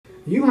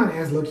Yoo Han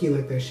ass low key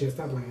like that shit.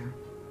 Stop playing.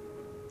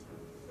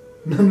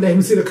 Let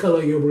me see the color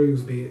of your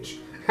bruise, bitch.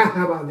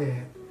 How about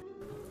that?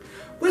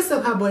 What's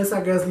up, hot boys,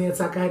 hot girls, and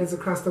hotties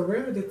across the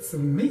world? It's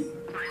me,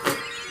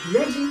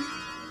 Reggie.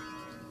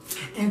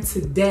 And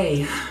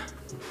today,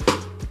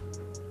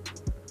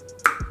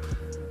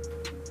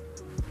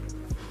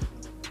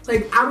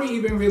 like, I don't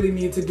even really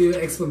need to do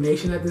an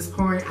explanation at this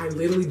point. I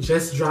literally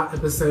just dropped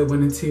episode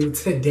 1 and 2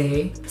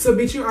 today. So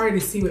bitch, you already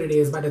see what it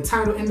is. By the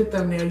title and the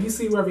thumbnail, you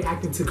see we're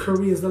reacting to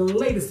Korea's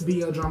latest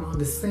BL drama on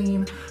the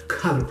scene,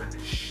 Color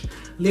Rush.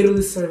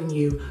 Literally serving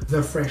you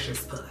the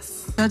freshest puss.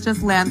 That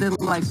just landed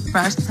like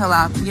fresh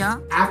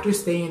tilapia. After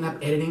staying up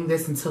editing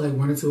this until like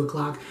 1 or 2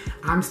 o'clock,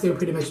 I'm still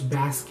pretty much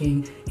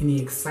basking in the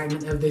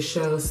excitement of this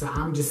show. So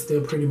I'm just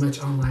still pretty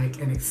much on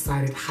like an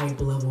excited hype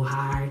level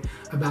high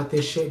about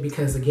this shit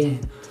because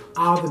again,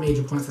 all the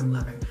major points I'm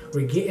loving.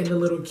 We're getting the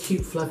little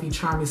cute, fluffy,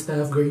 charming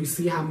stuff. Girl, you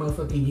see how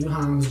motherfucking Yoo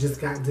Han was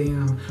just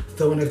goddamn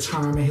throwing a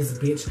charm at his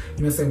bitch, you know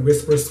what I'm saying,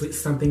 whisper sweet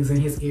somethings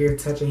in his ear,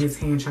 touching his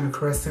hand, trying to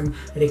caress him,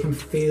 let him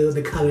feel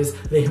the colors,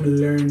 let him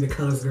learn the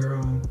colors,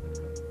 girl.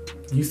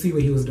 You see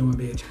what he was doing,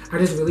 bitch. I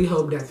just really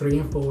hope that 3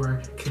 and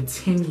 4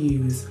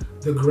 continues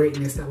the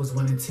greatness that was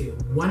 1 and 2.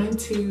 1 and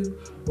 2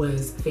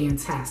 was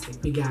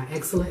fantastic. We got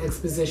excellent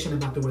exposition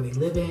about the world they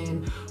live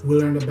in. We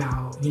learned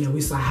about, you know,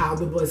 we saw how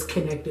the boys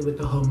connected with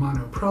the whole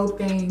mono probe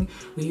thing.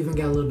 We even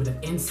got a little bit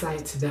of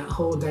insight to that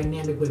whole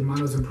dynamic with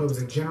monos and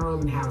probes in general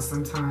and how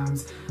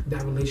sometimes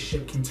that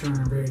relationship can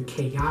turn very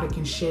chaotic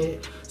and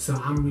shit. So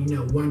I'm, you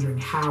know, wondering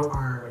how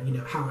are, you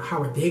know,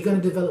 how are they gonna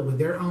develop with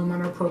their own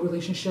mono probe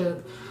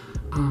relationship?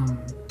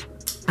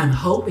 I'm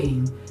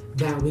hoping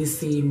that we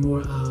see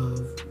more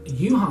of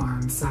Yoo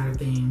Han's side of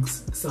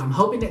things. So I'm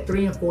hoping that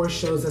 3 and 4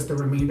 shows us the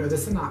remainder of the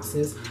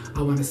synopsis.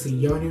 I want to see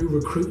Yeon Woo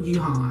recruit Yoo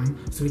Han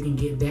so we can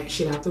get that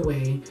shit out the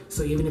way.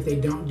 So even if they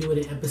don't do it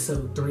in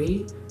episode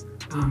 3,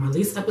 at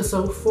least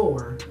episode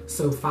 4,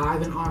 so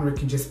 5 and onward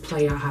can just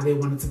play out how they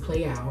want it to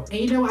play out. And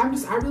you know,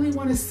 I really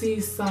want to see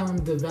some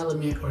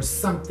development or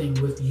something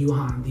with Yoo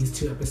Han these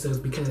 2 episodes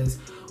because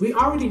we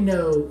already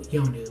know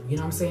Yeon Woo, you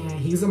know what I'm saying?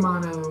 He's a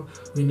mono.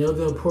 We know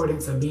the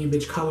importance of being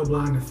bitch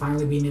colorblind and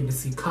finally being able to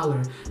see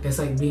color. That's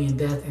like being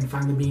deaf and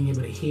finally being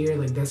able to hear.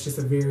 Like that's just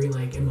a very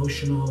like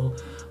emotional,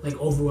 like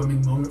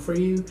overwhelming moment for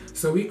you.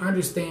 So we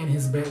understand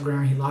his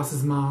background. He lost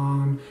his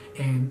mom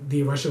and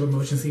the rush of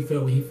emotions he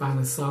felt when he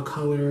finally saw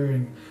color,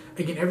 and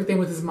again, everything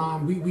with his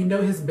mom. We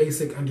know his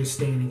basic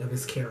understanding of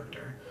his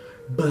character.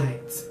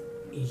 But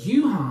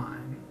Yoo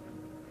Han,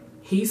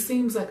 he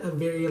seems like a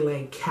very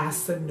like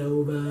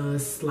Casanova,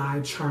 sly,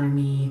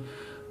 charmy,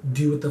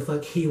 do what the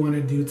fuck he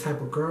wanna do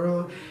type of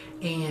girl.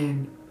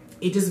 And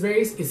it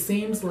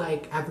seems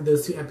like after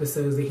those 2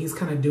 episodes that he's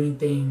kind of doing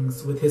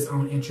things with his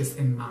own interest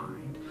in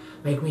mind.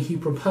 Like when he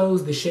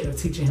proposed the shit of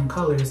teaching him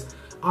colors,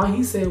 all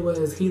he said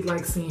was he'd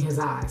like seeing his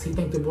eyes. He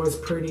think the boy's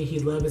pretty, he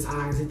love his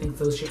eyes, he thinks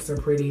those shits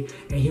are pretty,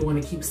 and he want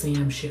to keep seeing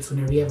them shits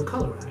whenever he have a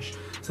color rush.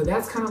 So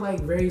that's kind of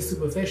like very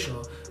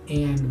superficial.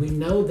 And we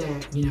know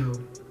that, you know,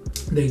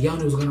 that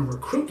Yeon was going to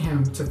recruit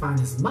him to find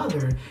his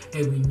mother,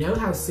 and we know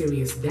how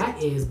serious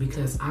that is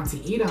because Auntie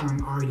Yi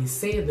Rang already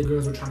said the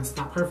girls were trying to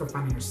stop her from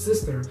finding her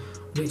sister,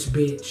 which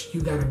bitch,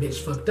 you got a bitch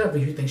fucked up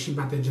if you think she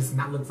about to just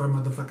not look for her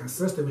motherfucking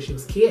sister when she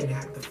was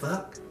kidnapped, the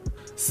fuck?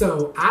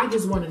 So I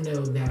just want to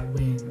know that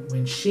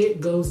when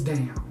shit goes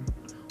down,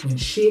 when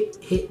shit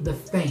hit the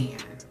fan,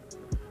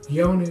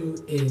 Yeon Woo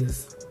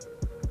is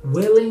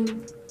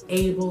willing,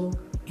 able,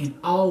 and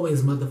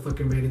always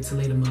motherfucking ready to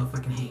lay the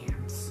motherfucking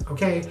hands,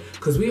 okay?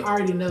 Because we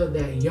already know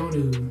that Yeon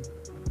Woo,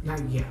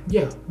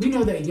 we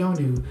know that Yeon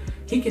Woo,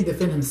 he can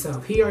defend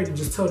himself. He already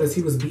just told us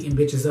he was beating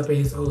bitches up at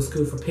his old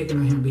school for picking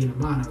on him being a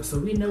mono, so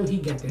we know he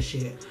got that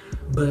shit.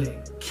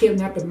 But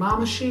kidnapping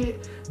mama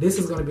shit, this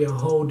is gonna be a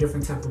whole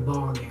different type of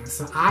ball game.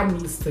 So I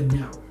needs to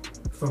know,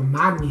 for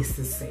my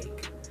niece's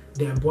sake,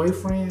 that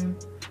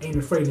boyfriend ain't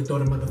afraid to throw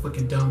the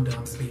motherfucking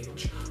dum-dums,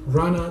 bitch.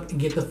 Run up and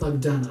get the fuck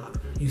done up.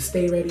 You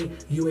stay ready,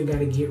 you ain't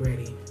gotta get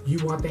ready.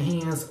 You want the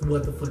hands,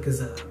 what the fuck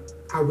is up?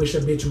 I wish a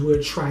bitch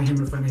would try him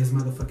in front of his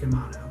motherfucking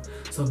mono.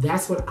 So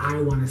that's what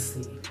I wanna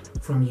see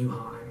from Yoo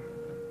Han.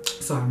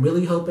 So I'm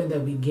really hoping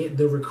that we get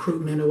the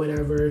recruitment or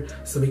whatever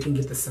so we can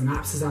get the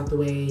synopsis out the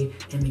way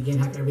and again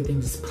have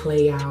everything just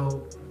play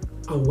out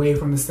away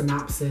from the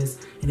synopsis.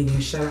 And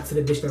again, shout out to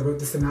the bitch that wrote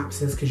the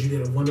synopsis because you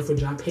did a wonderful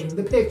job painting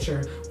the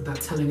picture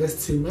without telling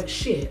us too much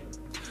shit.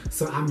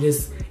 So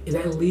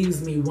that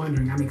leaves me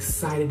wondering. I'm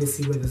excited to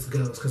see where this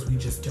goes because we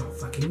just don't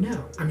fucking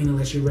know. I mean,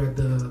 unless you read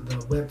the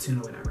webtoon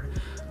or whatever.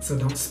 So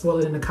don't spoil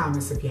it in the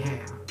comments if you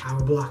have. I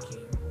will block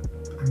you.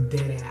 I'm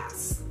dead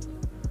ass.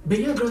 But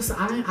yeah, girl, so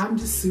I'm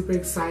just super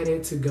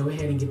excited to go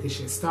ahead and get this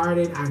shit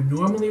started. I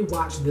normally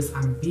watch this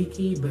on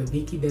Viki, but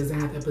Viki doesn't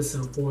have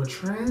episode 4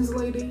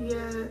 translated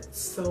yet,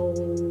 so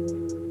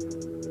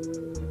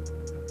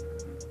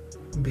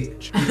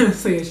bitch.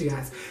 So yes, you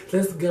guys,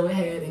 let's go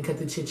ahead and cut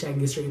the chit chat and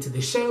get straight into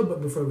the show.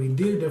 But before we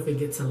do, don't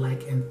forget to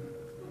like and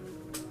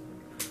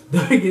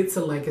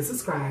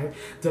subscribe.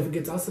 Don't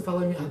forget to also follow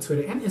me on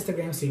Twitter and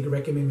Instagram so you can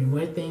recommend me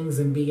more things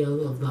and be a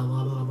blah blah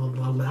blah blah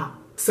blah blah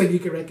so you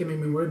can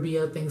recommend me more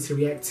BL things to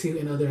react to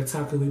and other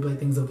otaku weebly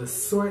things of the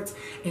sort.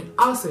 And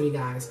also, you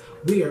guys,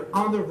 we are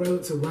on the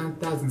road to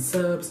 1,000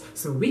 subs,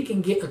 so we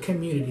can get a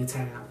community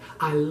tab.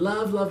 I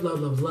love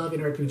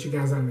interacting with you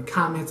guys on the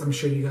comments. I'm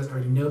sure you guys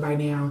already know by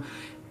now.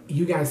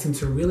 You guys seem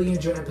to really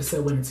enjoy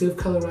episode 1 and 2 of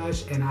Color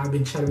Rush, and I've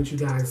been chatting with you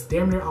guys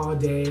damn near all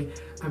day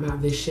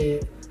about this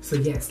shit. So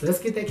yes, let's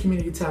get that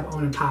community tab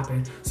on and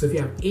popping. So if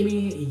you have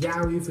any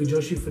yaoi,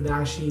 fujoshi,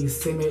 fudashi,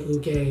 seme,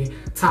 uke,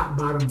 top,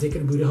 bottom, dick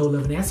and booty hole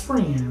loving ass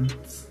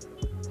friends,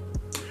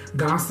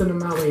 go on, send them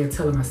my way and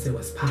tell them I said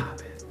what's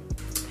popping.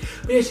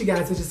 But yes, you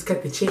guys, let's just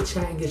cut the chit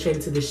chat and get straight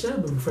into the show.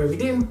 But before we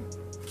do,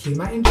 cue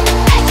my intro.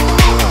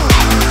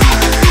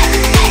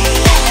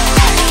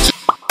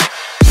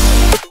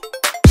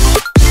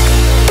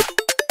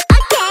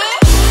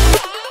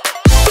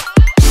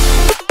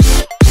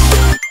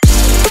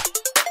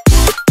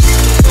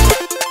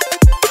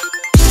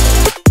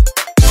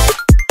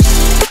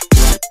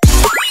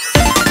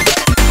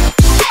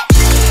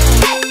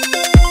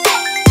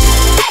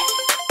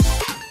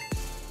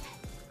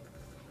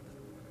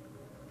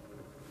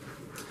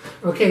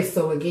 Okay,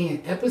 so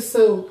again,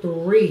 episode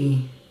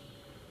 3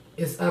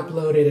 is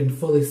uploaded and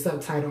fully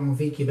subtitled on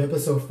Viki, but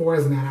episode 4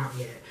 is not out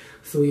yet,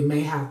 so we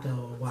may have to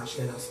watch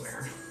that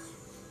elsewhere.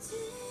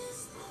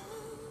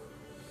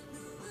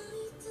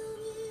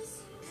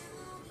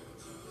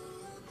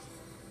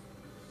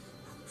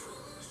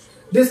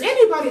 Does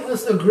anybody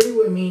else agree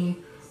with me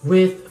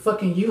with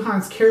fucking Yoo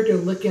Han's character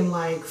looking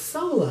like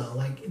Solo?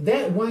 Like,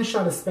 that one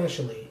shot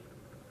especially.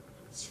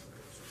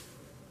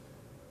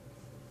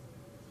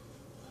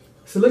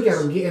 So look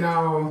at him getting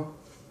all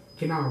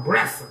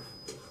aggressive.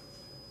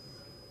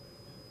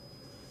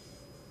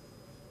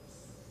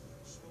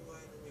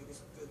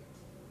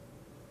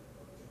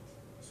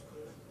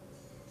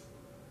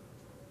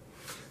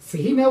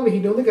 See, he know what he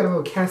doing. Look at him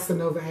little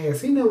Casanova ass.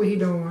 He know what he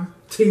doing.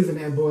 Teasing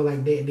that boy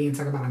like that, then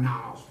talk about a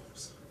no.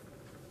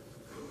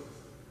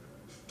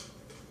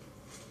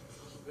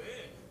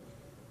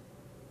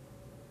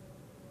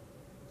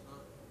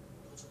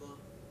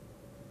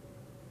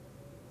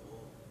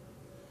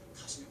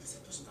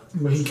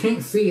 But he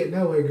can't see it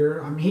no way,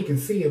 girl. I mean, he can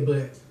see it,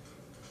 but...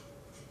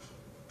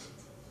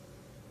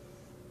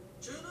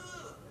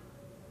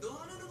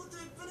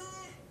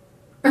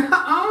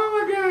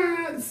 Oh my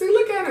God. See,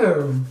 look at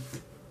him.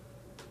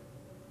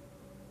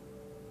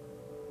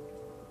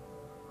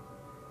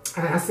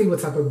 I see what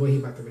type of boy he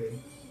about to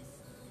be.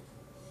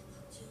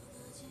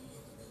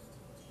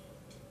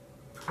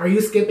 Are you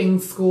skipping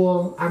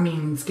school? I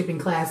mean, skipping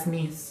class,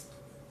 niece?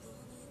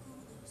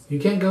 You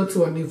can't go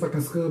to a new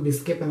fucking school and be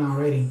skipping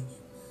already.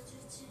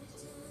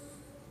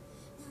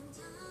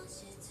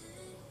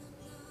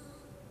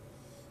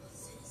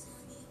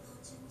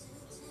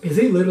 Is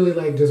he literally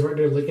like just right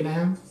there looking at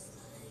him?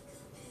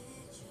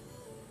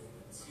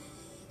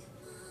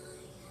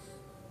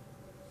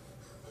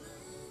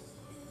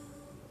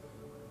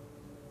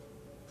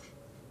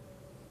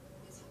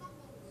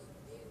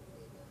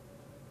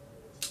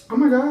 Oh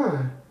my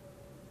God.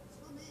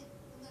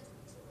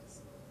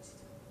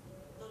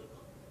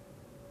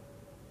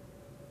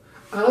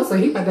 Oh, so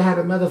he about to have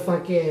a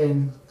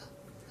motherfucking...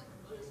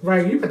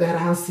 Right, you about to have a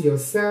house to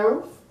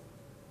yourself?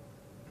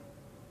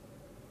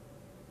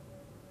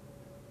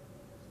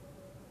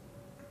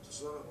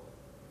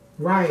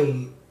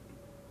 Right.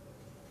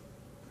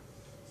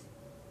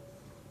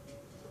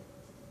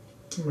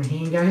 He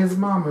ain't got his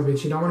mama,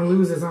 bitch. You don't want to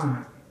lose his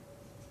aunt.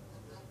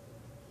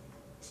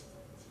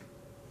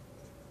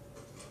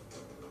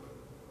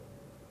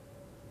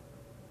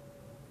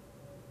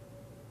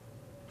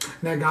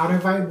 Now, God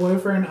invite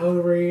boyfriend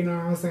over, you know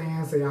what I'm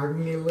saying? So y'all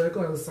can get a little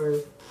closer.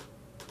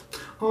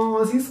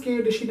 Oh, is he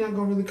scared that she not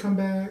gonna really come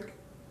back?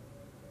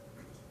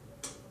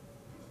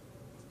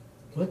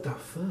 What the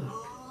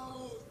fuck?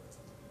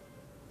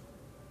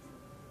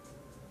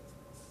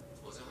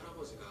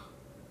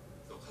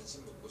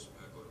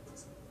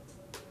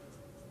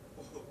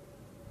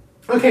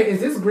 Okay, is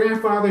this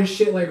grandfather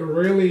shit like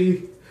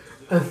really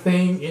a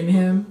thing in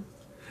him?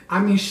 I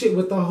mean, shit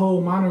with the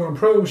whole Mono and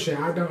Prob shit,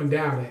 I don't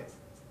doubt it.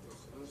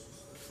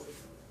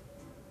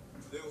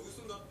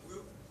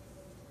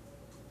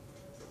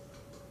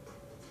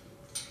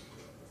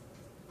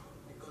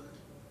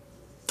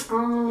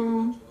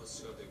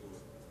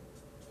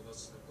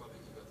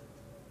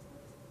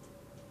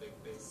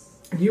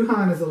 Yoo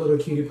Han is a little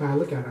cutie pie.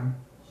 Look at him.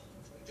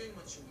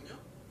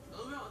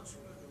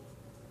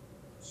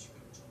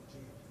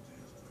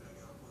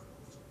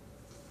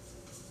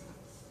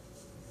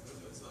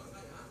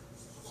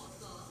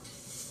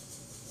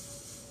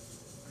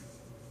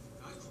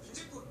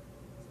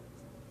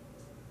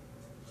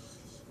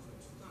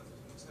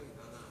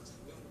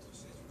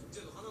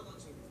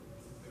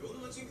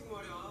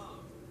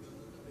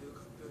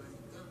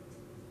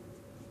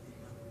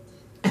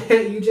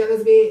 You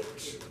jealous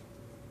bitch.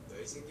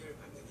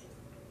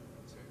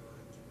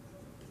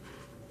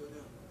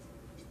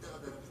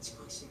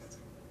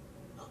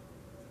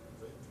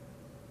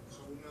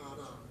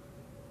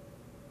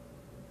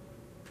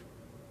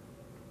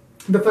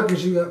 The fuck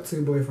is you up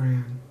to,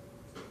 boyfriend?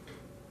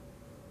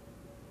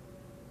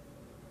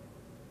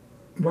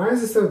 Why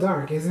is it so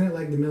dark? Isn't it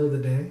like the middle of the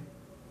day?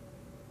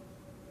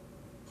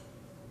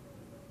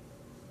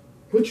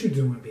 What you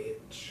doing,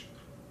 bitch?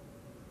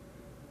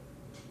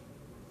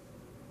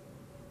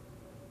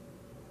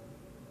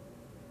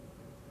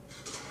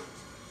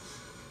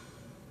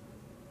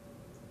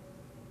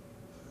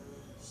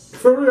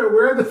 For real,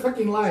 where are the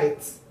fucking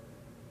lights?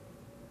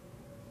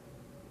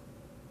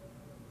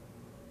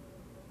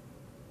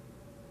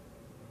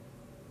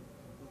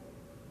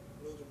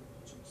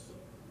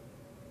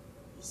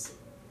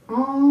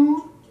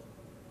 Oh.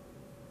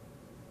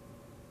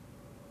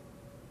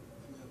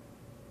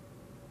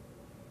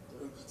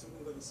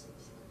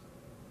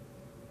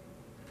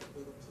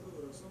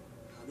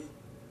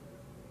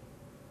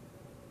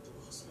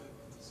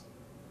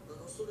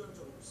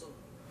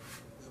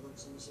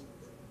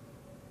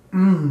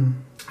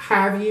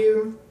 Have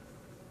you?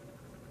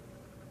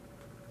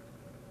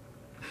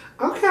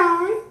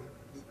 Okay.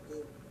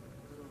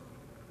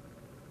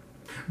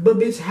 But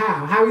bitch,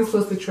 how? How are we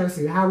supposed to trust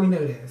you? How we know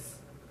this?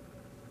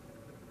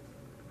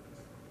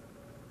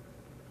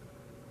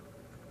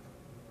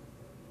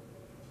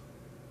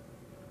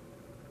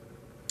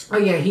 Oh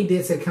yeah, he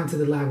did say come to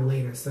the lab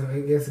later, so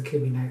I guess it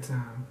could be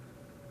nighttime.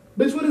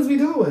 Bitch, what is we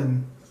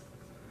doing?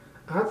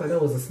 I thought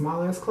that was a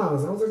small ass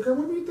closet. I was like, girl,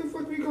 what the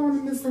fuck we going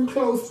in this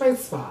enclosed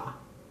space for?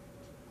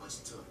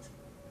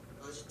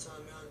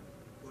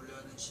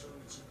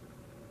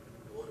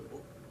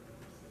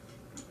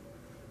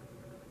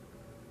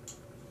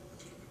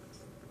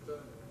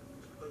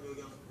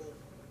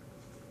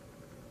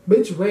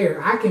 Bitch,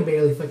 where? I can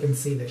barely fucking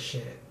see this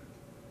shit.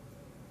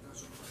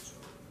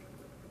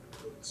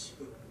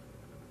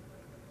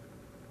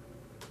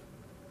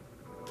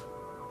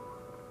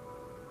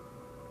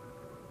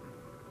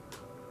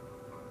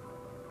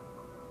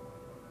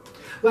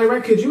 Like,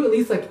 right, could you at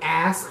least, like,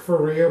 ask for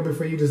real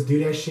before you just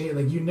do that shit?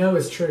 Like, you know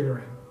it's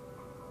triggering.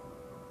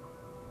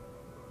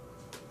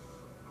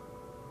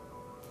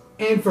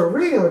 And for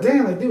real,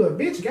 damn, like, dude, a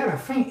bitch gotta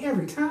faint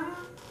every time?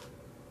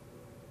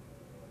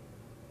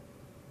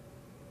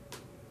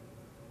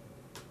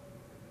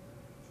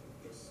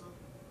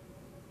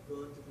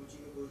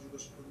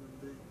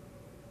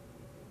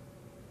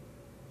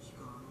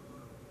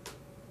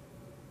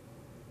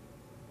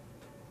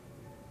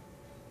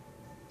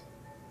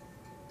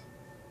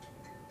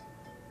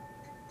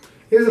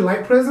 Here's a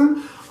light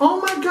prism. Oh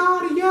my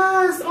god,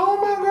 yes! Oh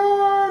my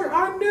god!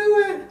 I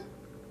knew it!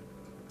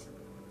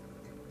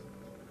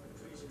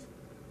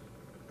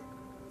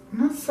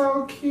 That's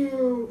so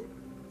cute.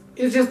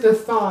 It's just the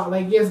thought.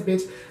 Like, yes,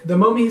 bitch. The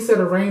moment he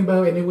said a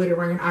rainbow and it would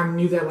rain, I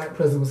knew that light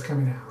prism was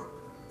coming out.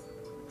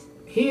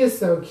 He is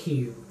so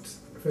cute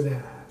for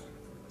that.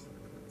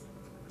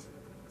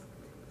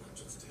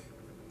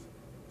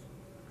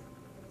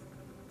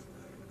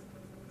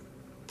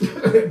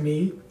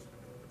 Me?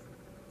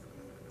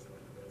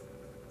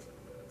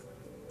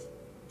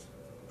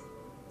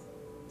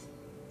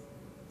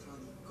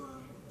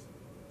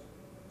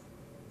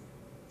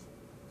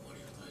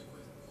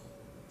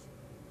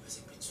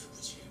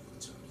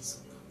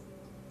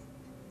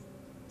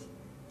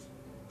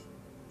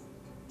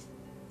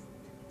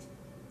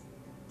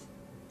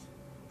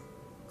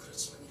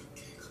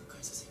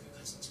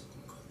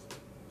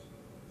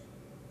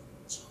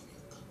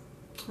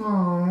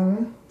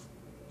 Aww.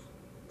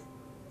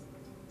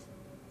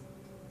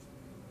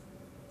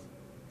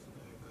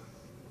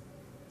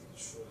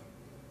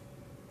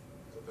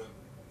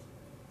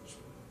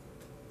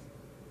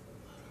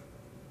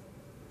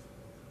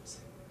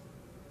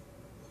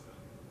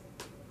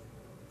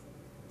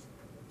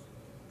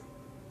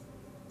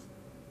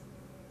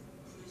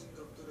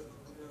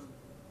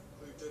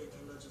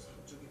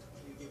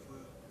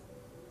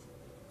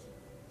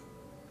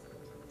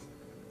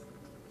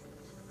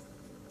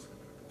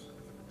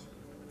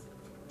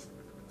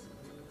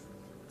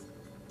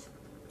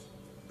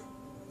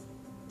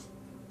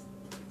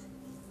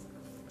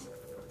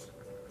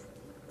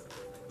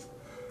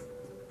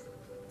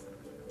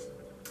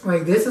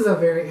 Like, this is a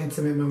very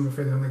intimate moment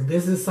for them. Like,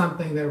 this is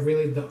something that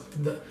really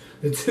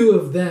the two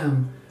of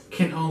them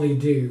can only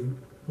do.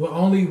 Well,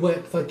 only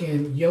what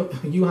fucking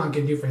Yoo Han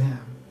can do for him.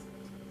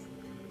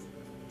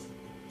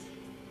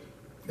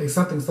 Like,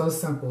 something so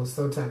simple,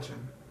 so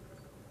touching.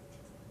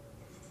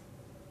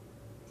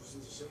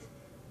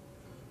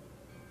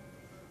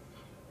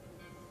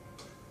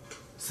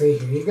 See,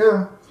 here you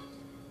go.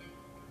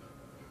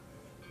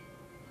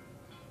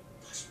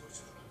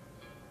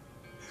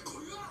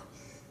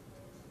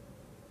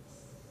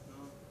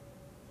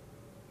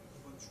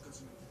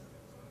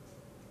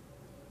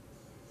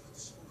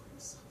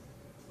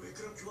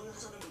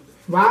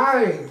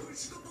 Why?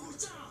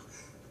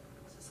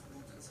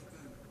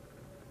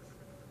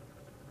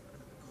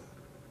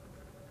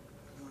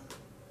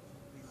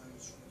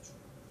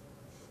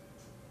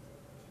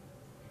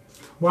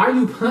 Why are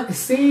you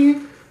see?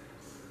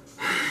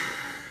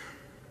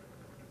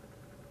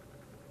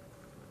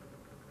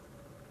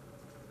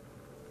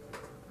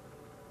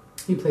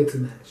 He played too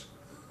much.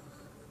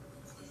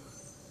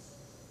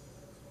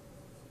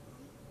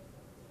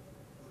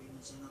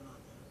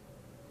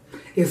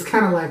 It's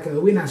kind of like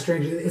we're not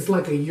strangers. It's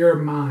like a you're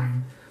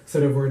mine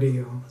sort of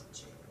ordeal.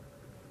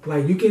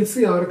 Like, you can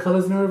see all the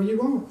colors and whatever you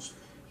want.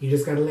 You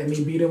just gotta let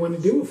me be the one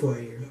to do it for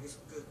you.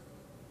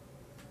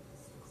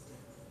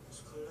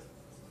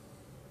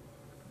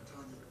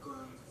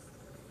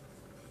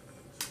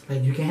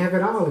 Like, you can have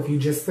it all if you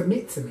just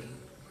submit to me.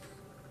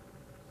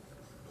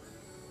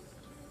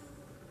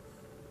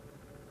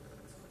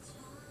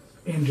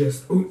 And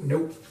just, ooh,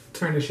 nope,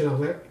 turn this shit off.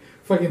 Like,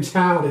 fucking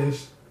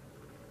childish.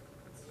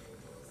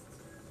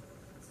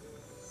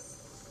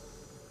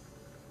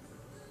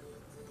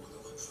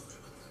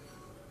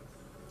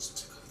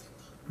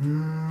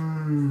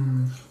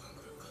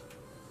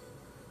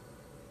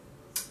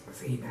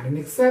 See, not an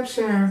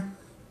exception.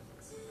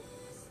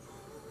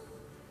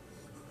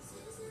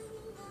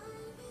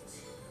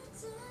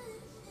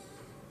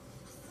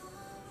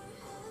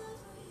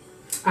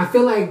 I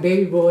feel like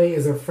baby boy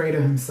is afraid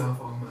of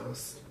himself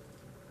almost.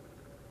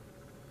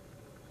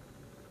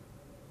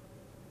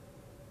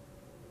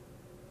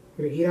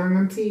 Gonna eat on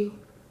them tea?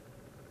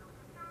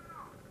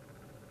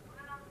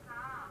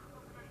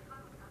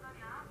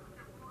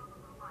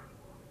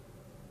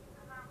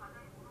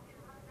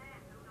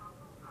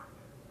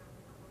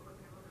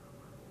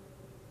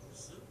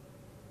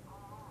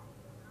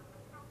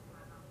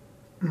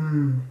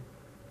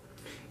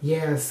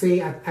 Yeah,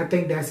 see, I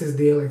think that's his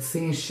deal. Like,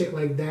 seeing shit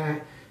like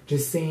that,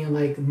 just seeing,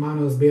 like,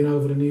 Mono's being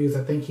over the news,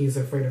 I think he's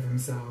afraid of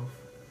himself.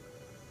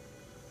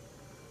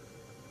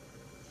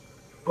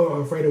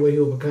 Or afraid of what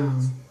he'll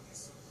become.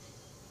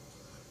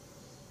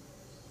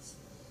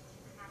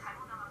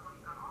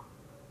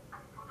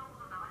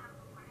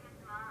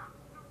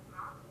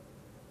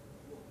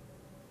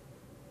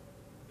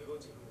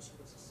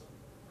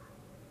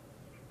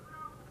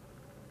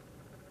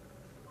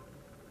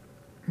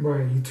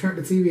 Right, you turned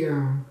the TV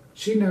on.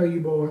 She know you,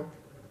 boy.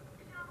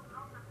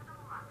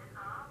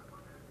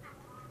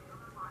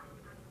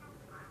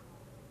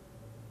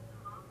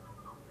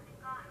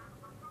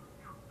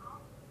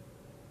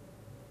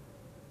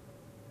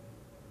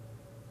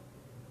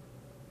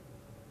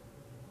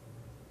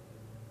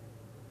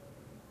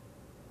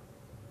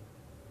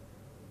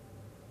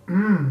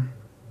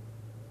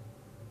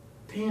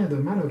 Damn, the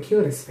Mono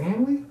killed his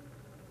family?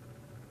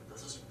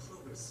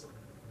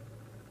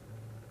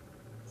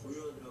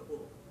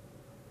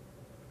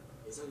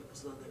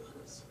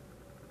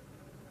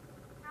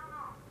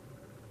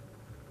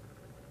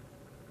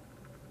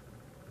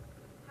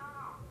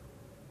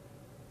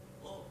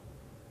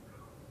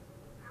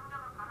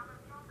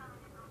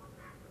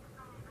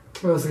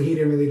 Well, so he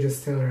didn't really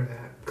just tell her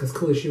that. Because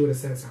clearly she would have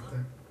said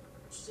something.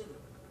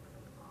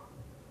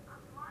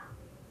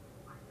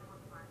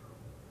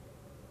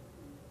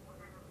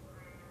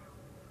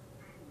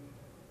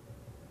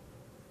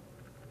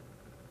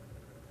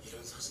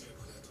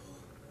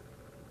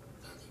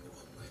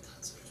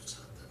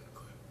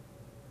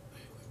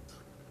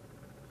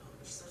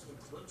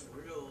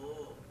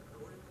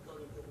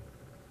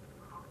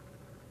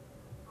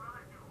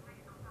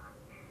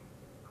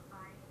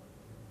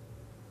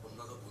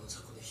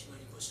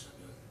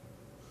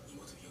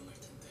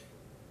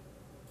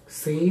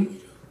 See?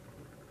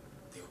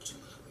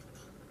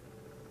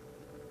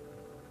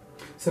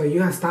 So you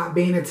gotta stop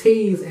being a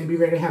tease and be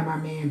ready to have my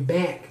man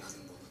back.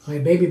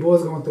 Like, baby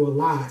boy's going through a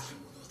lot.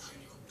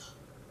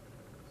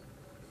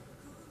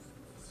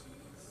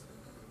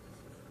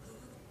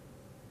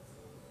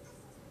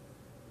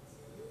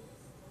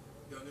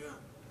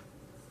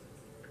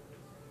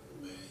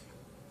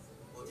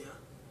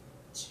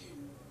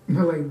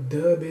 I'm like,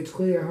 duh, bitch,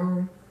 clear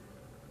home.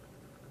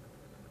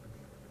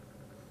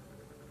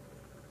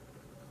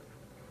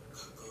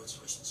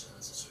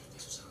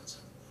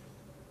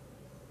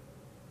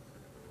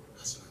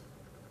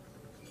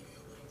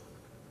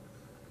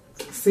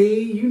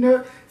 See, you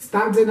know,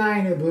 stop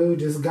denying it, boo.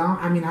 Just go.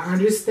 I mean, I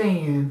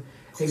understand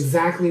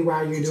exactly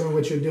why you're doing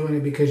what you're doing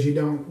it because you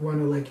don't want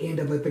to, like, end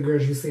up like the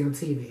girls you see on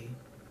TV.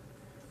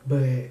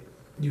 But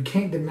you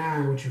can't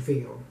deny what you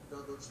feel.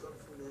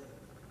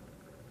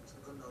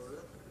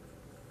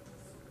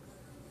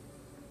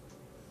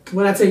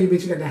 What I tell you,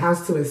 bitch, you got the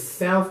house to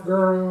itself,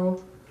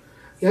 girl.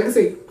 Yeah, like I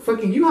say,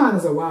 fucking Yoo Han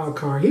is a wild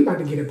card. He about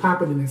to get it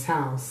popping in his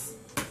house.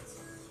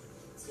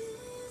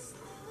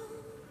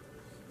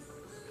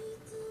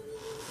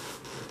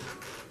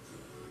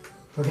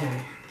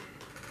 Okay.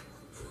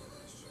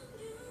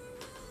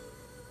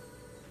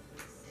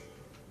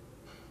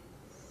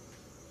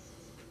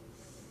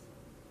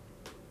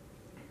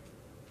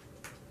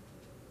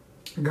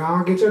 Go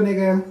on, get your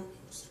nigga.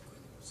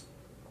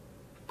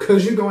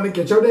 Cause you going to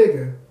get your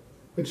nigga.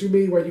 What you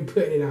mean where you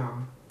putting it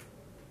on?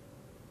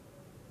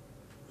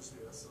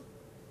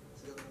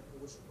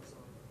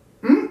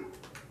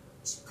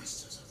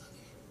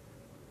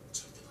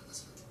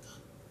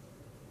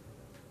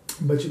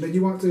 But you know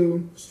you want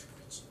to.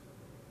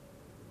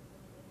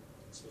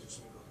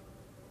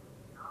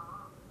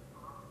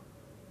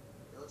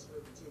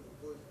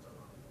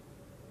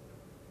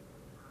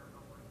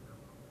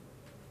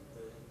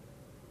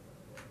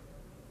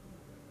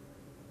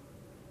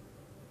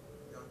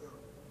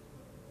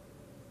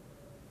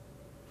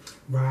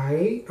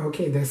 Right?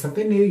 Okay, that's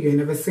something new. You ain't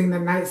never seen the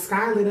night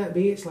sky lit up,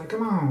 bitch. Like,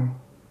 come on.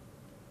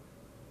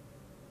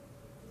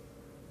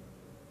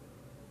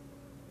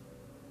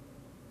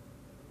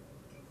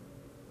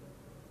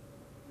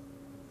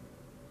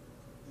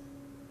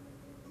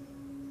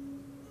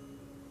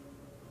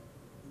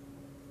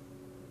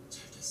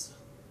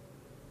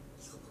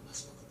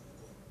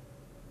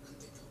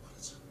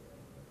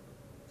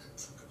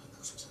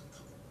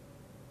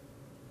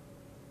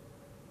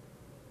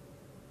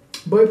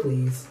 Boy,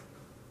 please.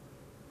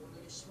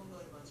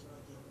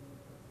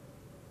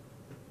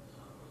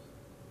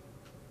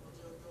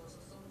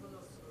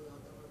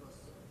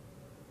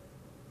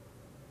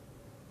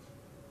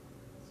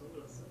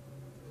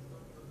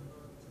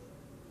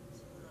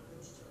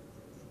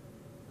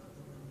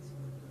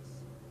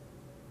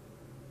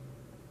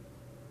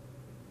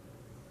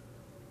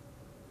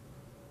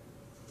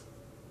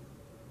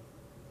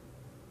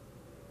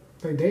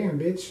 Like, damn,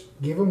 bitch.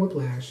 Give him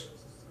whiplash.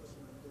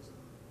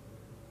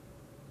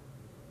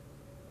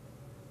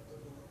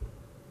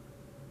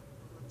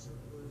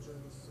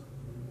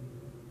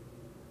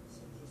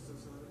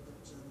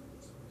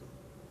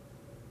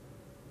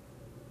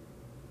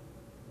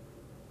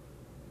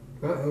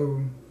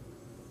 Uh-oh.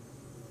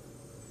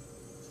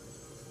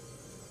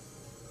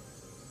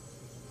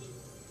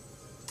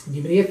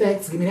 Give me the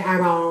effects. Give me the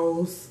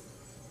eyeballs.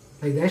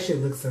 Like, that shit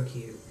looks so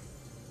cute.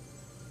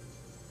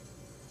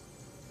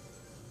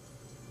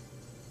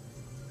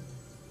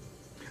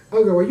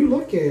 Oh, girl, where you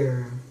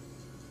looking?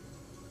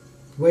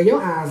 Where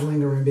your eyes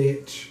lingering,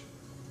 bitch?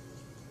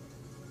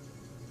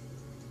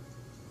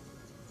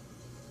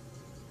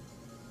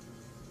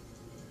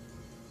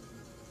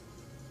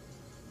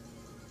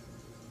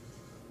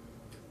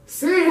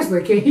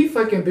 Seriously, can he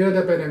fucking build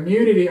up an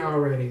immunity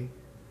already?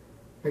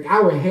 Like, I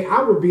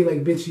would be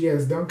like, bitch,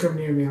 yes, don't come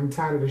near me. I'm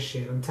tired of this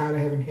shit. I'm tired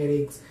of having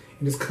headaches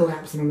and just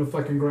collapsing on the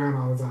fucking ground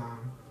all the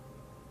time.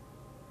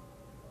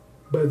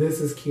 But this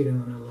is cute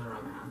and a little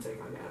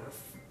romantic, I guess.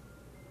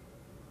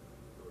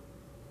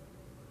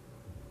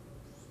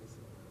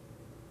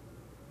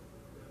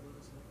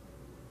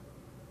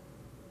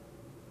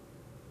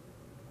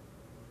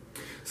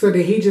 So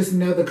did he just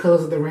know the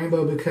colors of the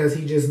rainbow because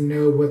he just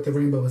know what the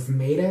rainbow is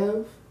made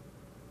of?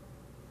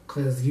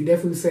 Because you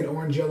definitely said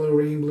orange, yellow,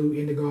 green, blue,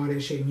 indigo, all that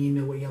shit, and you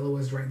know what yellow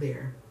is right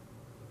there.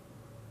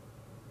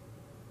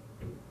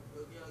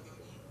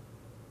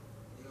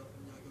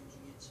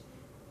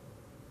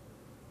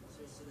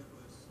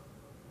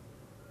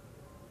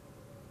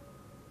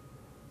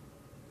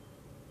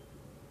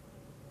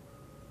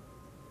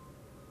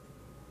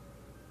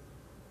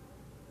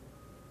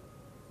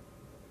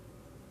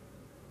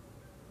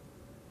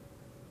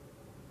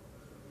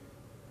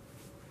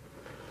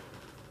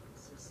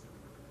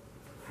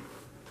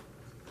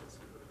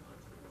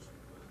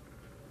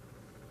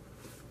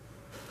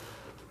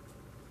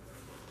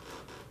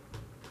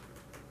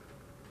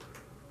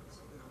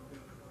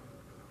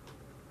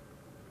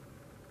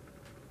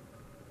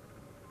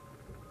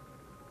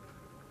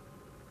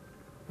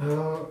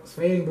 Oh, it's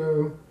fading,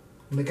 boo.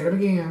 Look at him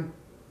again.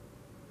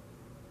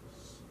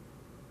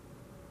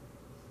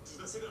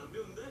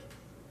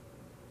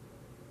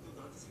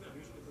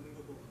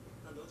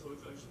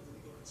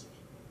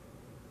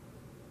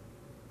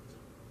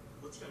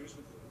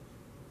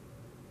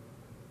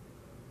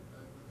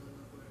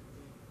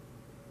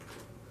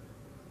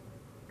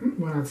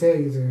 When I tell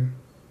you to.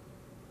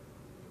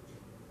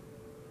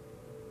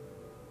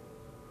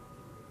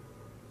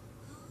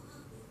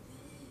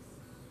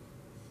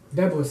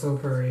 That was so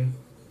pretty.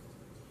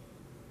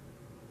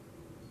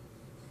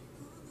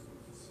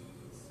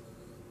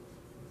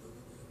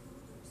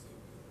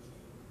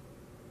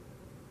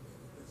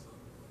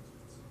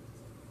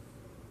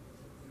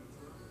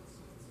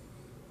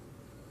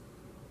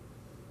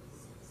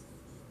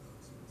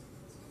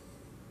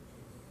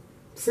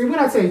 See, what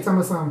I tell you, tell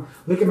me something.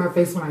 Look at my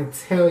face when I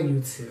tell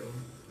you to.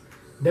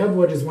 That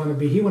boy just want to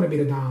be, he want to be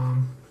the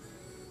dom.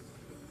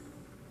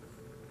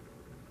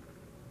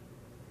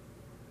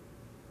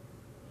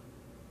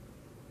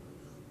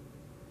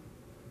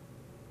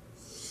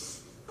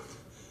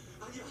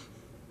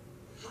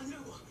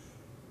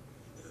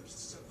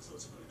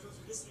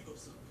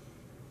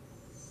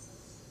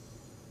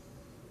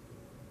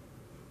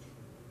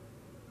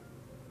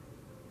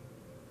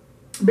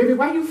 Baby,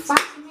 why you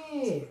fighting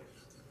it?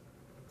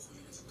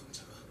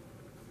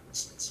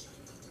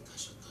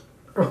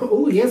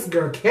 Oh, yes,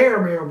 girl.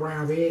 Caramel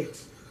brown,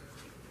 bitch.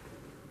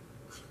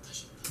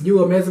 You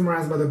were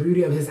mesmerized by the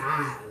beauty of his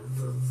eyes.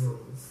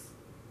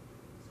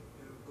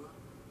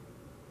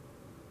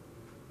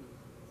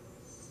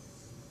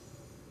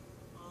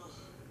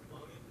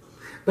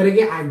 But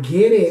again, I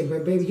get it.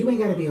 But baby, you ain't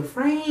got to be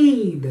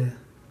afraid.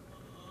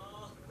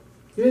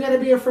 You ain't got to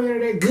be afraid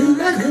of that good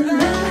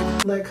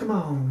luck. Like, come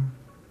on.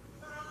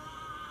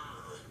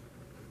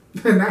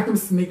 Now I'm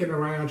sneaking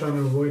around trying to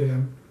avoid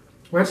him.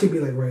 Why'd she be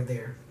like right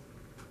there?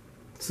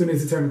 As soon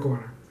as he turned the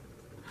corner.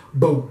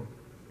 Boom.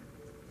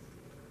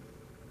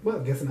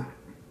 Well, guess not.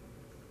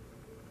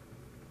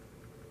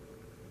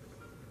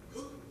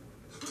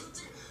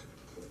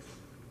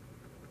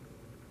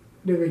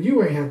 Nigga,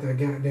 you ain't have to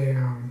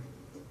goddamn.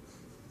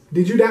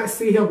 Did you not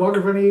see him walk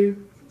in front of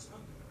you?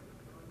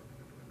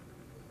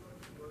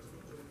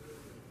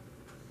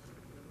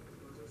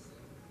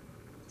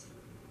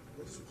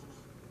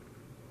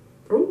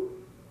 Oh.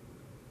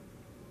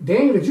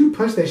 Dang, did you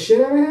punch that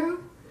shit out of him?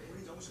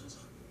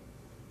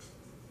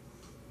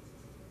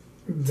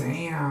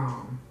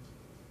 Damn.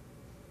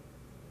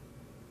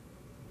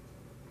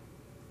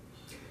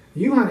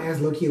 You want ass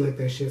low key like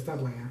that shit. Stop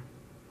playing.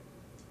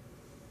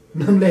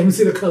 Let me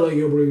see the color of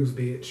your bruise,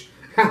 bitch.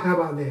 How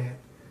about that?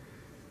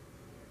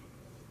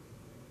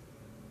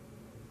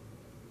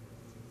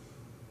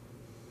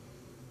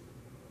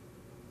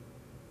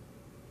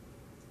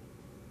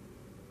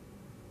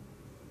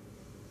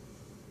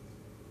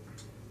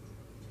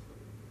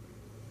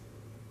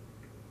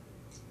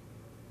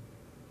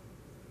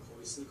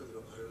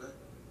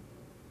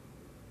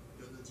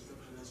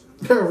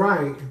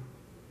 Right.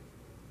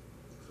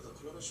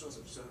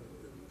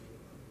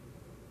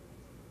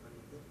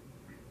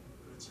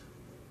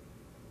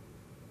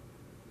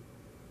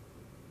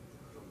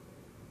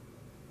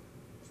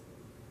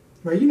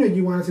 But you know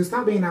you wanted to.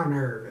 Stop being all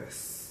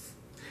nervous.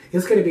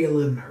 It's going to be a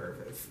little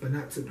nervous, but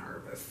not too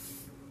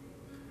nervous.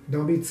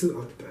 Don't be too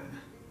open.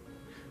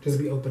 Just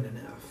be open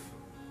enough.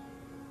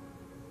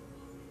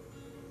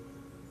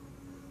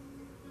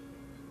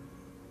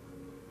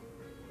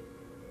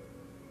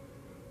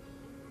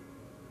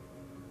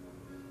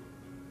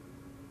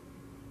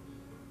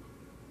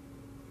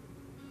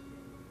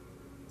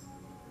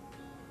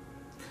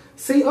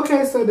 See,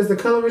 okay, so does the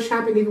color rush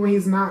happen even when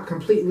he's not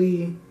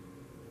completely,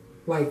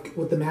 like,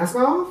 with the mask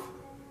off?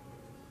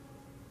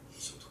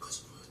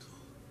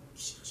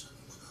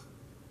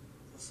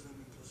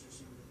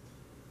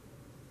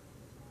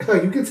 Oh,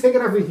 you can take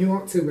it off if you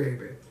want to,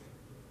 baby.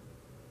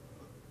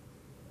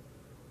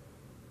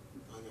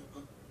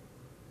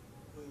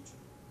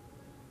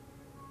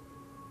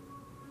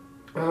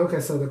 Oh, okay,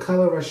 so the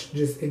color rush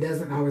just, it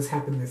doesn't always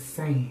happen the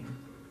same.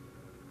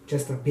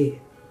 Just a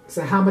bit.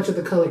 So how much of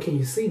the color can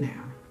you see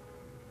now?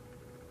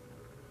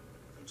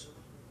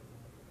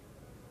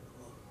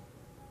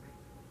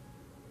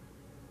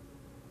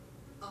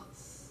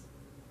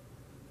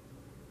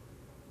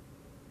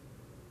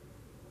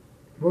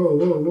 Whoa,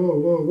 whoa, whoa,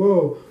 whoa,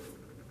 whoa.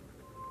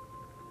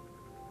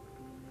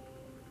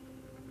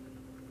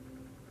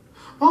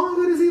 Oh my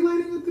god, is he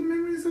lighting up the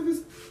memories of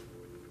his...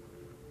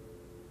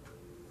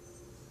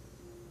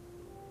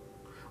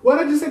 What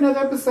I just said in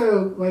another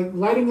episode, like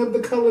lighting up the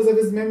colors of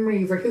his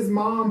memories. Like his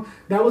mom,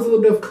 that was a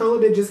little bit of color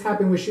that just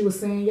happened when she was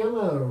saying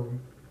yellow.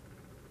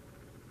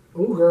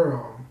 Ooh,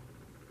 girl.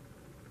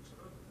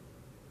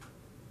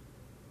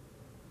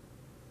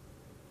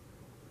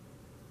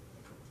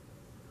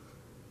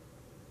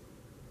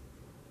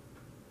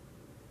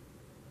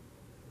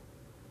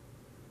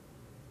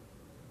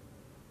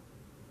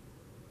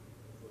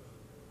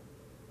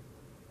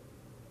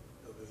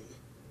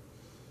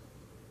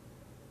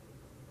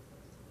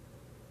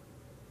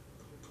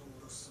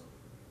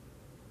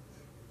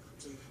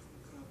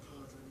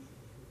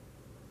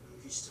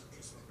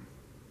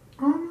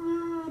 Oh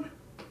my god.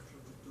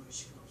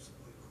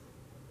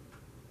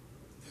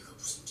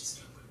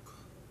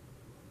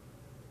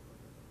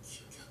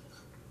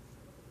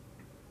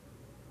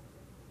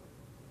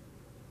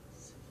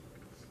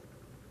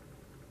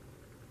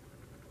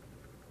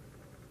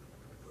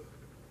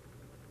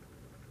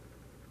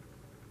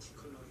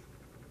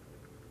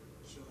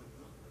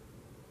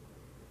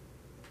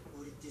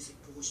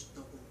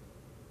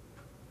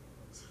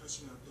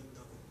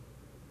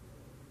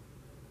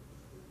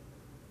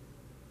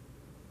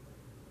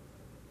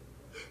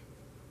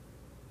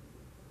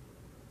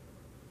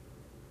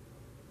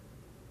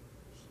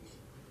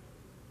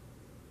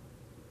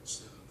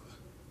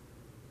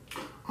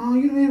 Oh,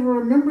 you didn't even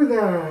remember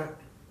that.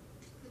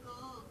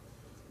 그거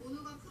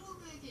오누가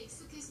프로브에게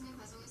익숙해지는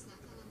과정에서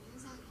나타나는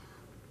현상이야.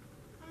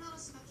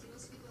 컬러러시가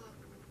길어지기도 하고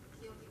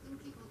기억이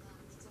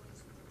끊기거나 기적을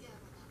좀 늦게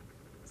하거나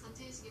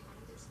잠재의식이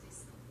발현될 수도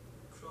있어.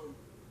 그럼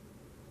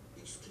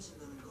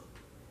익숙해진다는 거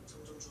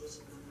점점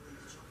좋아진다는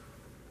얘기죠?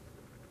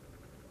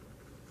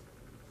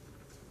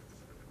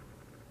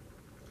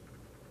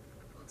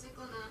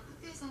 어쨌거나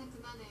학교에서는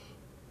그만해.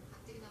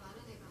 가뜩이나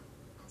마른 애가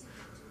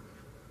아직도 안 좋네.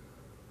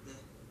 네.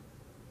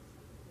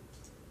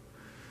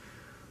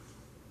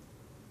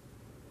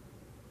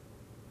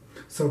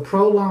 So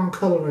prolonged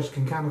color rush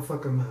can kind of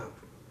fuck him up.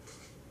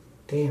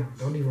 Damn,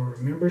 don't even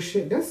remember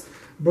shit. That's,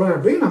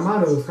 bruh, being a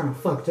model is kind of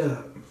fucked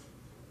up.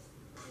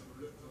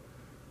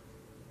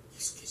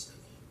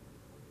 익숙해지다니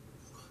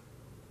누가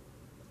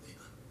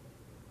내가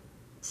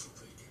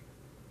프로브에게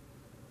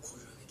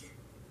고유한에게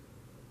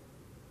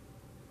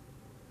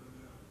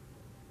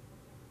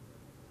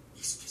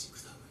익숙해진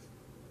그 다음은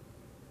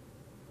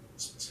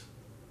진짜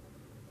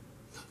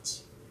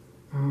납치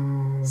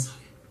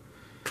살해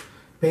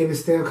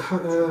Baby's still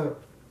caught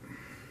up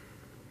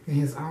in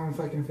his own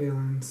fucking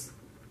feelings.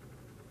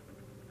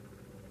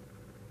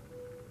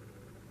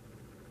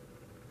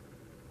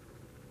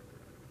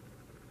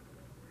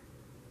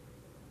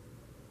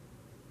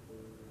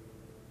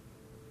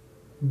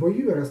 Boy,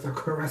 you better start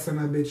caressing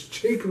that bitch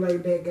cheek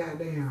like that,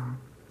 goddamn.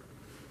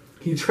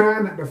 He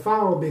trying not to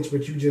fall, bitch,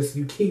 but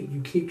you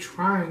keep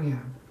trying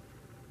him.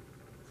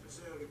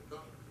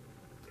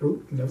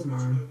 Oh, never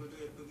mind.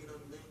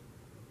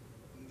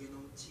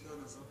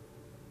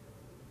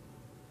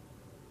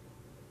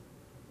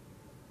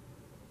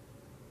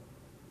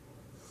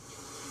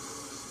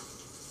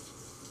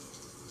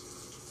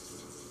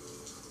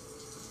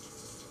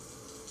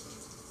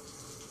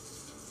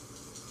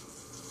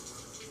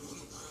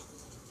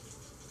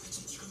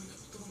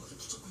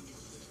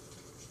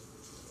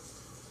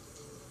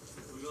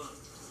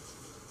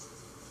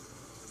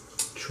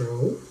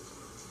 True.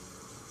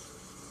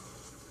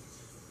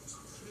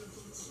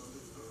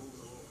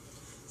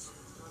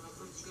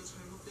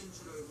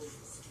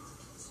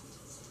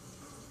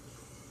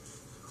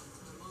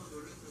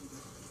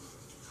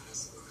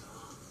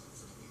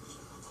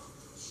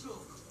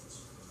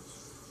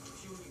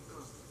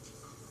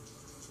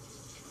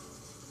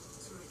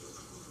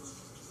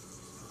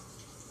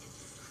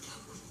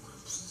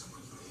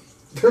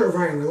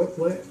 Right, like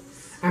what?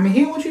 I mean,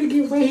 he don't want you to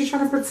get away. He's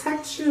trying to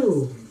protect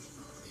you.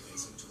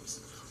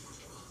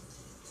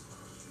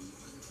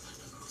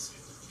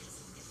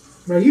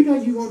 Bro, you know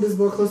you want this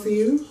boy close to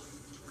you.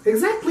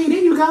 Exactly, there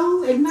you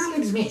go.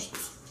 Acknowledgement.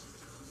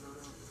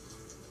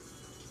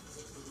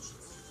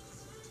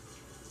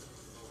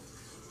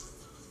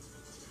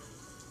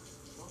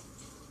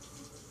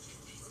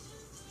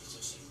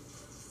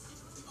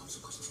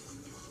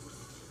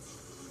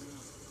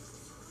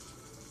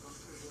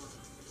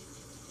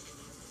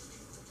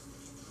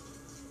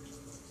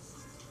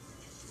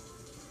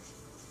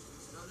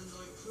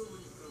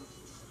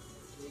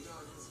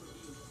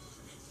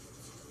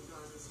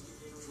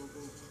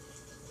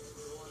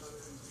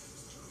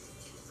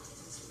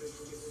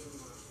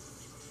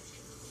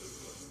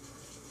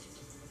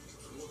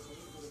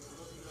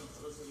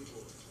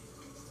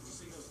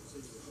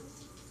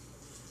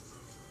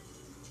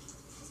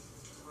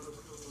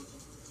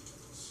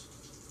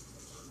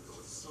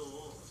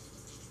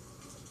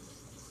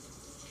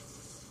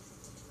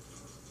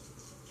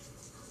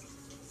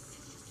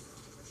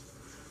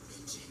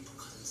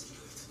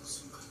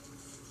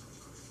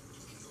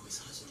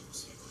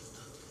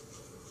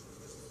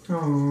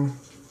 Oh.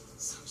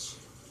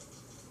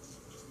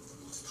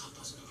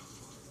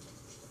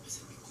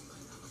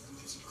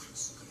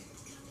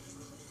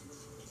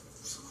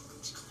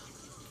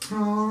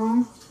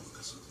 Oh.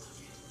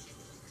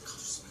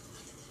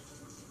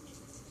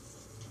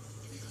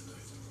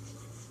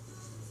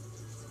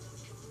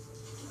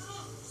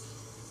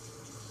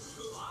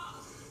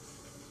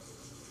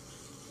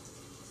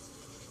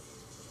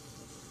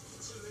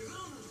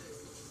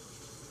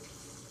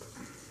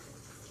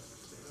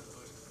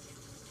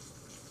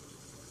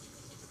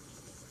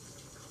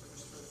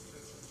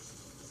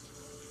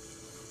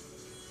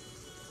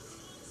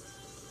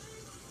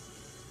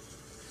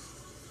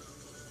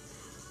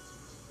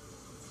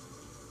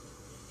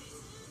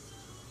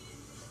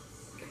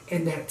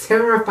 And that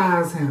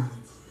terrifies him.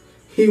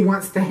 He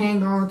wants to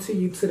hang on to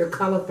you to the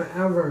color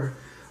forever.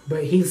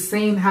 But he's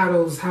seen how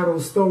those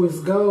stories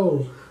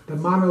go. The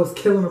monos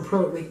killing the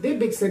pro. Like, that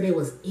bitch said they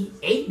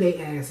ate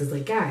their asses.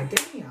 Like, god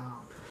damn.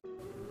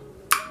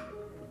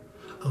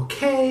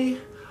 Okay.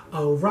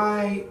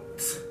 Alright.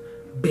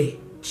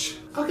 Bitch.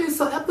 Okay,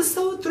 so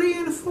episode 3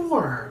 and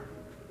 4.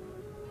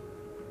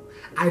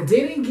 I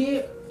didn't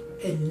get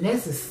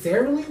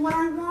necessarily what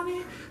I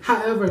wanted.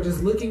 However,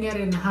 just looking at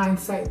it in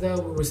hindsight though,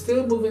 we were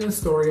still moving the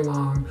story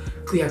along.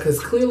 Yeah, because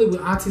clearly when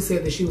Auntie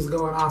said that she was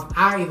going off,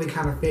 I even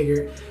kind of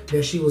figured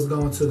that she was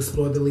going to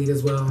explore the lead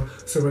as well.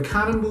 So we're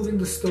kind of moving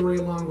the story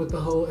along with the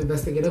whole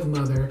investigative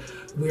mother.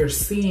 We're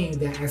seeing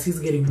that as he's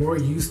getting more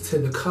used to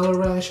the color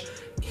rush,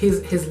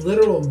 his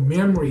literal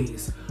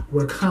memories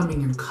were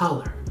coming in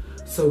color.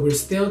 So we're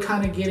still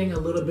kind of getting a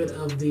little bit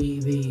of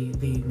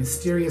the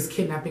mysterious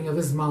kidnapping of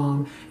his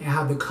mom and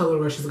how the color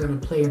rush is going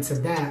to play into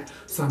that.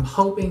 So I'm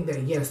hoping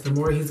that, yes, the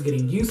more he's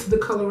getting used to the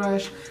color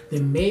rush,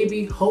 then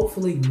maybe,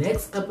 hopefully,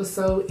 next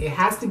episode, it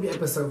has to be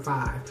episode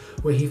 5,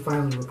 where he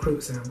finally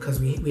recruits him. Because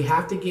we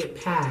have to get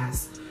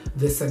past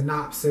the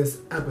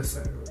synopsis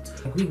episode.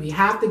 We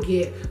have to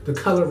get the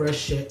color rush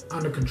shit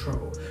under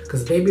control.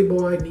 Because baby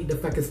boy need to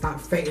fucking stop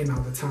fainting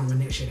all the time when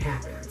that shit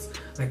happens.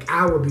 Like,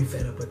 I would be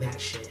fed up with that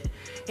shit.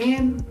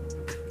 And,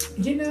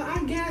 you know,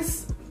 I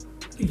guess,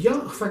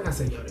 Yoo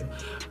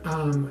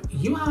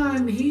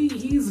Han,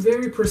 he's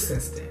very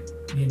persistent.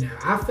 You know,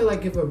 I feel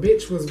like if a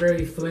bitch was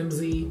very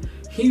flimsy,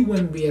 he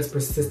wouldn't be as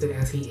persistent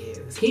as he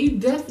is. He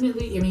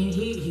definitely, I mean,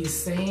 he's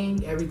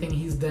saying everything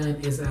he's done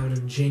is out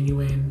of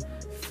genuine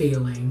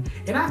feeling.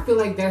 And I feel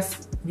like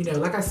that's, you know,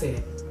 like I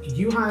said,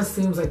 Yoo Han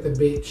seems like the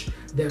bitch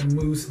that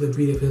moves to the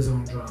beat of his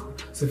own drum.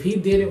 So if he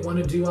didn't want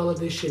to do all of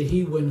this shit,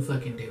 he wouldn't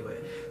fucking do it.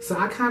 So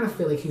I kind of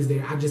feel like he's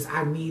there.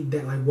 I need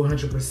that like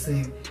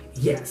 100%.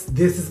 Yes,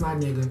 this is my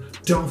nigga.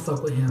 Don't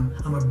fuck with him.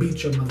 I'm gonna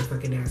beat your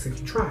motherfucking ass if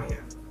you try it.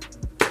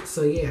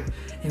 So yeah,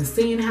 and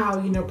seeing how,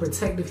 you know,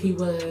 protective he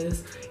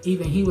was,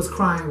 even he was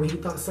crying when he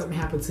thought something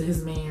happened to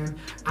his man.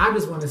 I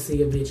just want to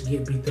see a bitch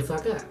get beat the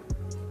fuck up.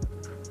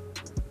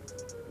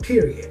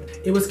 Period.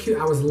 It was cute.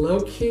 I was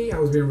low key. I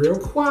was being real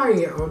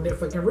quiet on that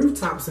fucking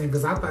rooftop scene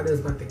because I thought it was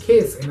about to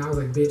kiss. And I was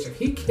like, bitch, if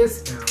he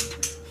kissed him,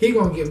 he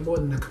gonna get more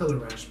than a color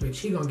rush, bitch.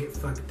 He gonna get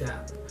fucked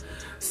up.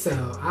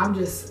 So I'm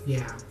just,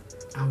 yeah.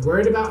 I'm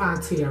worried about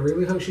Auntie. I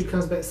really hope she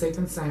comes back safe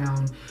and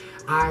sound.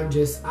 I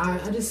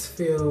just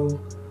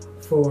feel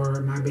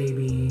for my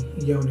baby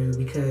Yeon Woo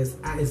because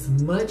as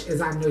much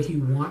as I know he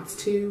wants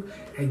to,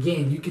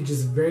 again, you could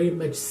just very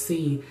much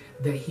see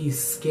that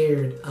he's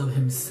scared of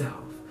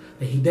himself.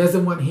 That he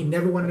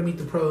never wanted to meet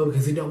the Prob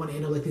because he don't want to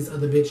end up like these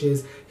other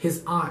bitches.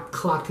 His aunt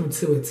clocked him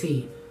to a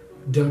T.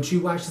 Don't you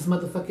watch this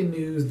motherfucking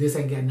news. This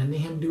ain't got nothing to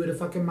him to do with a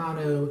fucking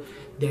mono.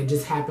 That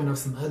just happened off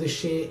some other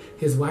shit.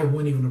 His wife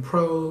wasn't even a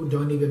Prob.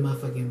 Don't even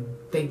motherfucking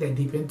think that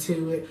deep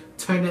into it.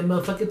 Turn that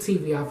motherfucking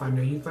TV off. I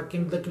know you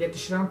fucking looking at the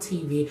shit on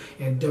TV.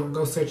 And don't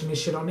go searching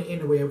this shit on the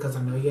interweb because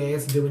I know your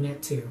ass doing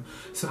that too.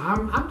 So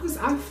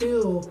I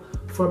feel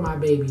for my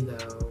baby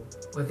though.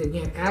 Like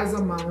again, as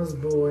a mama's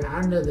boy,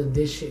 I know that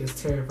this shit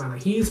is terrifying.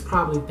 Like, he's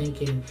probably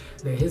thinking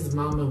that his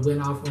mama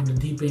went off on the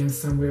deep end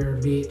somewhere,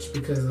 bitch,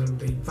 because of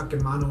the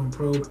fucking mono and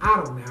Prob.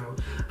 I don't know.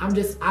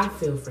 I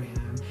feel for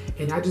him.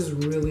 And I just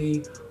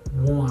really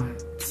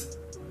want,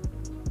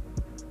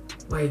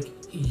 like,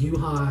 Yoo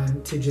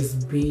Han to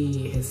just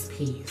be his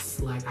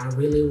peace. Like, I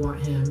really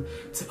want him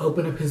to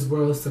open up his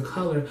worlds to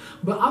color.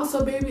 But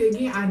also, baby,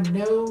 again, I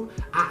know,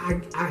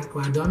 I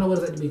don't know what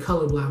it's like to be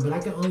colorblind, but I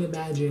can only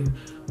imagine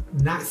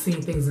not seeing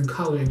things in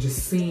color and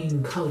just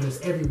seeing colors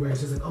everywhere.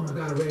 It's just like, oh my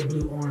God, red,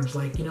 blue, orange,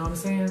 like, you know what I'm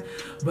saying?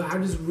 But I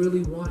just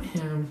really want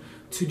him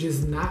to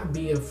just not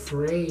be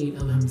afraid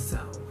of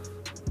himself.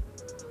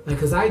 Like,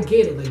 cause I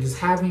get it, like just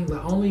having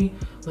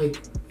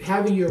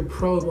having your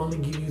Prob only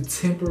give you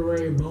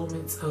temporary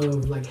moments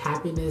of like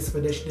happiness for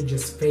that shit to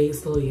just fade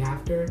slowly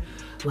after.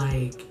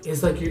 Like,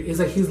 it's like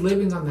he's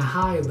living on the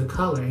high of the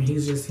color and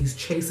he's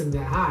chasing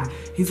that high.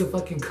 He's a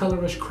fucking color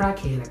rush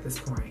crackhead at this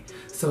point.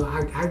 So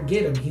I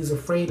get him. He's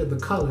afraid of the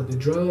color. The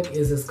drug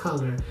is his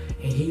color.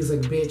 And he's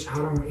like, bitch,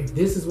 if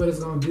this is what it's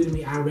gonna do to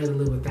me, I'd rather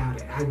live without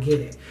it. I get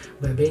it.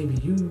 But baby,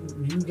 you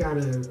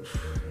gotta,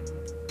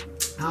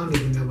 I don't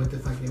even know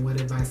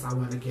what advice I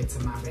want to give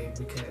to my baby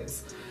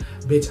because,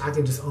 bitch, I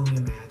can just only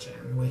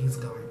imagine what he's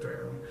going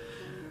through.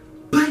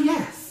 But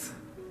yes,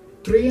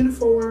 3 and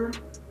 4,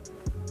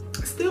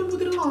 still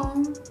moving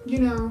along, you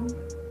know.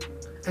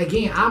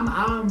 Again,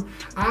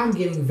 I'm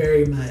getting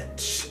very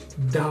much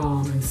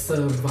dom and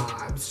sub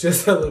vibes,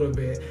 just a little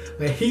bit.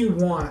 Like he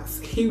wants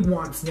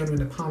them in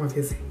the palm of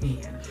his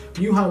hand.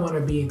 Yoo Han want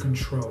to be in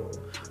control.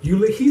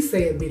 He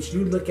said, bitch,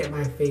 you look at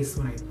my face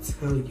when I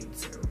tell you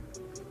to.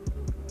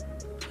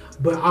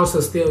 But also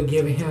still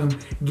giving him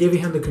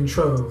the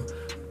control.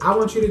 I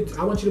want you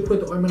to put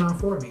the ointment on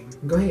for me.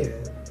 Go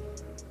ahead.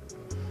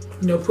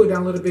 You know, put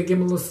down a little bit, give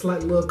him a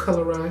slight little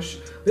color rush.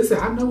 Listen,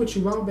 I know what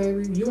you want,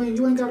 baby. You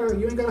ain't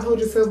gotta hold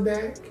yourself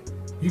back.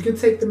 You can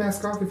take the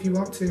mask off if you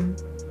want to.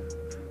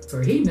 So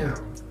he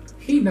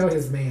know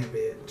his man,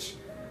 bitch.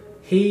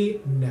 He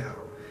know.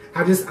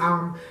 I just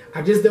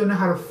don't know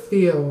how to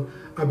feel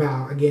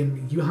about,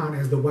 again, Yoo Han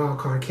as the wild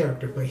card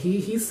character, but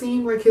he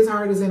seemed like his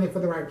heart is in it for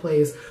the right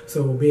place.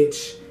 So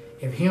bitch,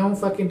 if he don't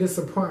fucking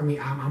disappoint me,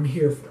 I'm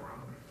here for him.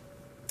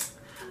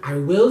 I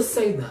will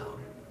say though,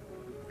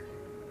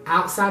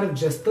 outside of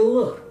just the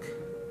look,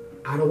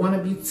 I don't want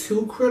to be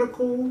too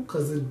critical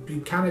because we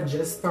kind of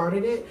just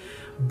started it,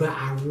 but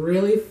I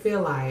really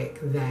feel like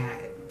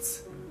that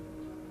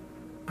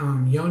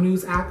Yeon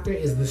Woo's actor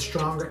is the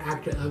stronger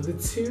actor of the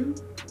two.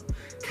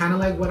 Kind of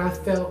like what I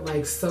felt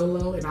like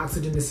Solo and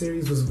Oxygen the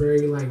series was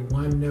very like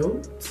one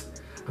note.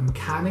 I'm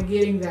kind of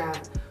getting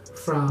that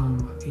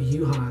from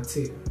Yoo Han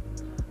too.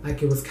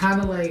 Like it was kind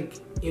of like,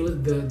 it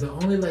was the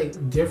only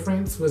like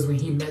difference was when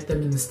he met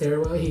them in the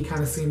stairwell. He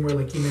kind of seemed more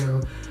like, you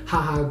know,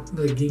 haha,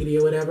 like giggity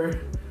or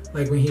whatever.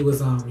 Like when he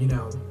was you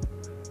know,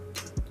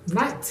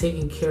 not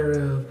taking care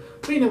of,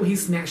 but you know, he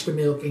snatched the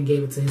milk and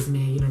gave it to his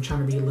man, you know,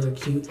 trying to be a little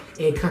cute.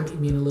 And come meet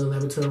me in a little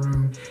laboratory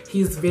room.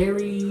 He's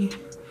very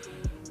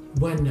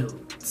one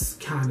note,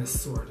 kind of,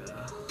 sort of.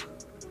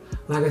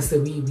 Like I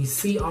said, we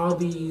see all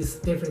these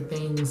different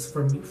things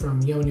from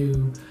Yeon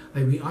Woo.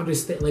 Like we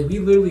understand, like we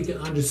literally can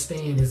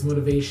understand his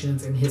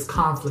motivations and his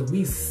conflict.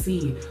 We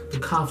see the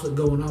conflict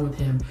going on with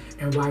him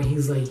and why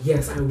he's like,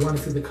 yes, I want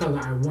to see the color,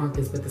 I want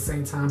this, but at the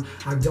same time,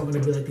 I don't want to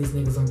be like these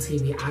niggas on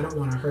TV. I don't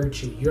want to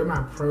hurt you. You're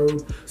my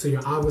Prob, so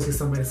you're obviously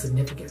somebody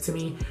significant to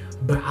me,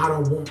 but I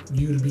don't want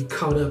you to be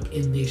caught up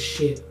in this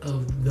shit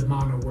of the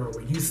mono world.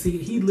 Where you see,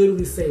 he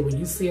literally said, when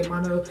you see a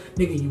mono,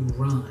 nigga, you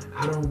run.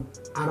 I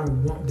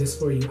don't want this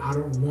for you. I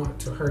don't want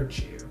to hurt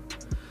you.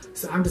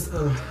 So I'm just,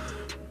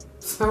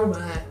 so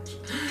much.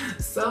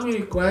 So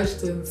many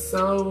questions,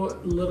 so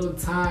little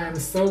time,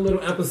 so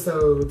little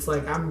episodes.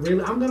 Like I'm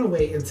gonna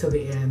wait until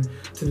the end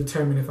to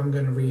determine if I'm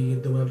gonna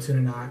read the webtoon or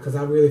not, because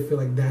I really feel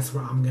like that's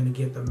where I'm gonna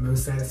get the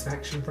most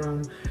satisfaction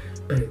from.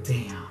 But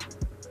damn,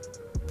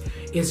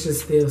 it's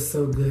just still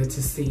so good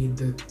to see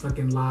the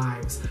fucking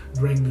lives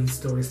bring these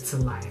stories to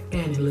life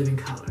and in living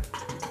color.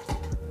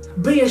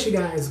 But yes, you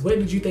guys, what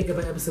did you think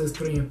about episodes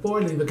 3 and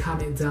 4? Leave a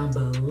comment down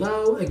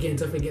below. Again,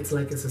 don't forget to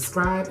like and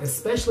subscribe,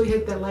 especially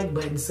hit that like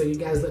button so you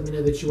guys let me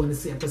know that you want to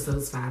see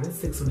episodes 5 and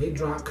 6 when they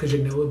drop, because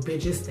you know a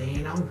bitch is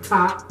staying on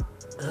top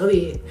of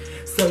it.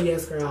 So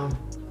yes, girl,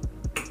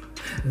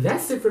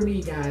 that's it for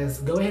me, guys.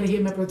 Go ahead and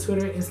hit me up on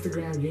Twitter,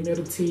 Instagram, you know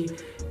the T.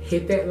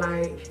 Hit that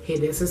like,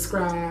 hit that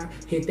subscribe,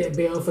 hit that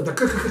bell for the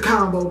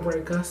combo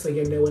breaker so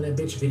you know when a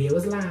bitch video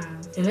is live.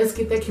 And let's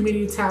get that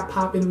community tab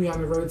popping. We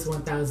on the road to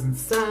 1,000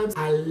 subs.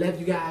 I love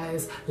you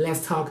guys.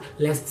 Let's talk,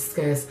 let's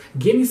discuss.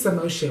 Give me some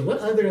more shit. What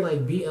other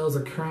like BLs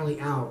are currently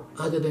out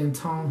other than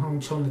Tone Home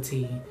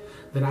Chonati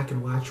that I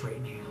can watch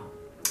right now?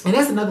 And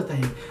that's another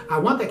thing. I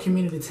want that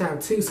community tab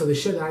too, so the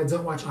shit that I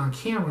don't watch on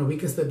camera, we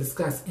can still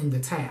discuss in the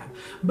tab.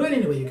 But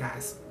anyway, you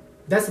guys,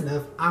 that's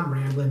enough. I'm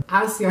rambling.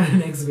 I'll see you on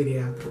the next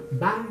video.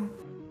 Bye.